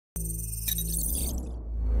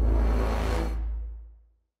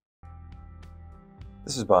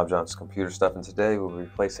This is Bob Johnson's Computer Stuff, and today we'll be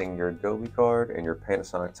replacing your Gobi Card and your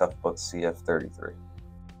Panasonic Toughbooks CF-33.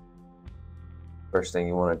 First thing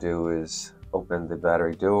you want to do is open the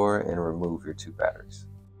battery door and remove your two batteries.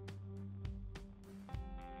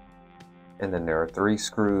 And then there are 3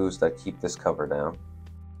 screws that keep this cover down.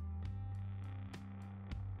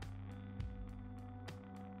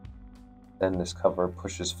 Then this cover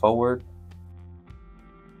pushes forward.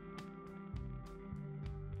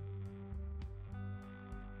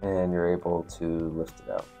 And you're able to lift it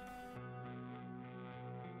out.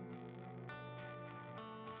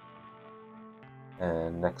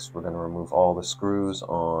 And next we're going to remove all the screws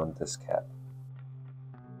on this cap.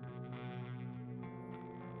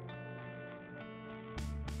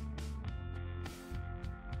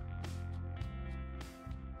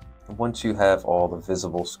 Once you have all the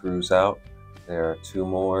visible screws out, there are 2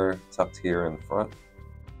 more tucked here in the front.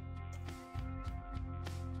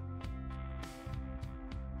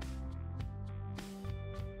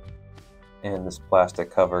 And this plastic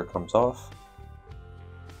cover comes off.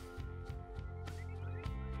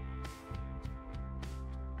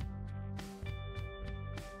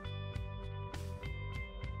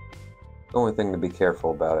 The only thing to be careful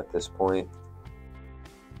about at this point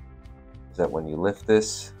is that when you lift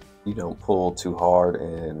this, you don't pull too hard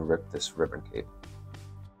and rip this ribbon cable.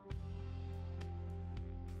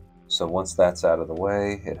 So once that's out of the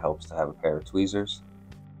way, it helps to have a pair of tweezers.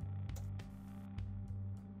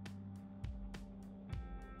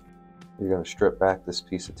 You're going to strip back this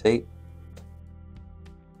piece of tape.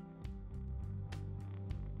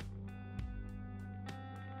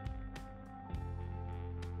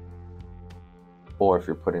 Or if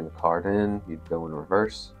you're putting the card in, you'd go in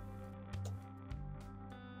reverse.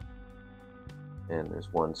 And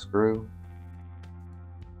there's 1 screw.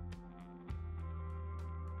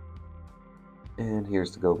 And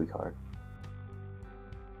here's the Gobi card.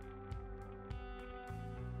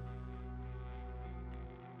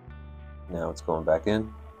 Now it's going back in.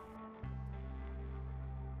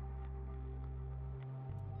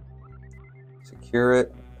 Secure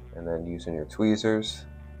it, and then using your tweezers,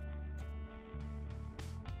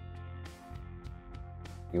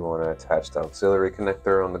 you want to attach the auxiliary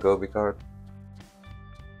connector on the Gobi card.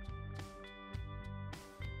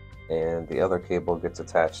 And the other cable gets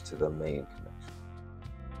attached to the main connection.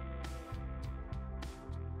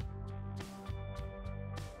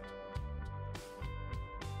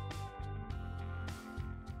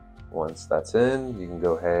 Once that's in, you can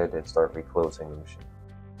go ahead and start reclosing the machine.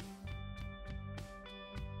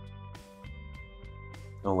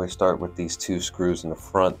 Always start with these 2 screws in the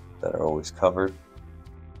front that are always covered.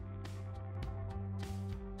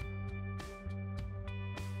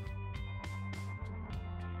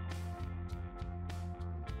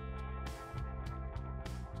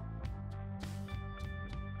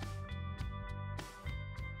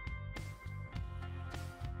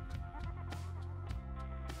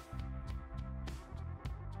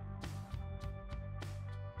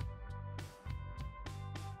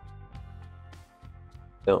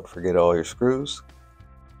 Don't forget all your screws.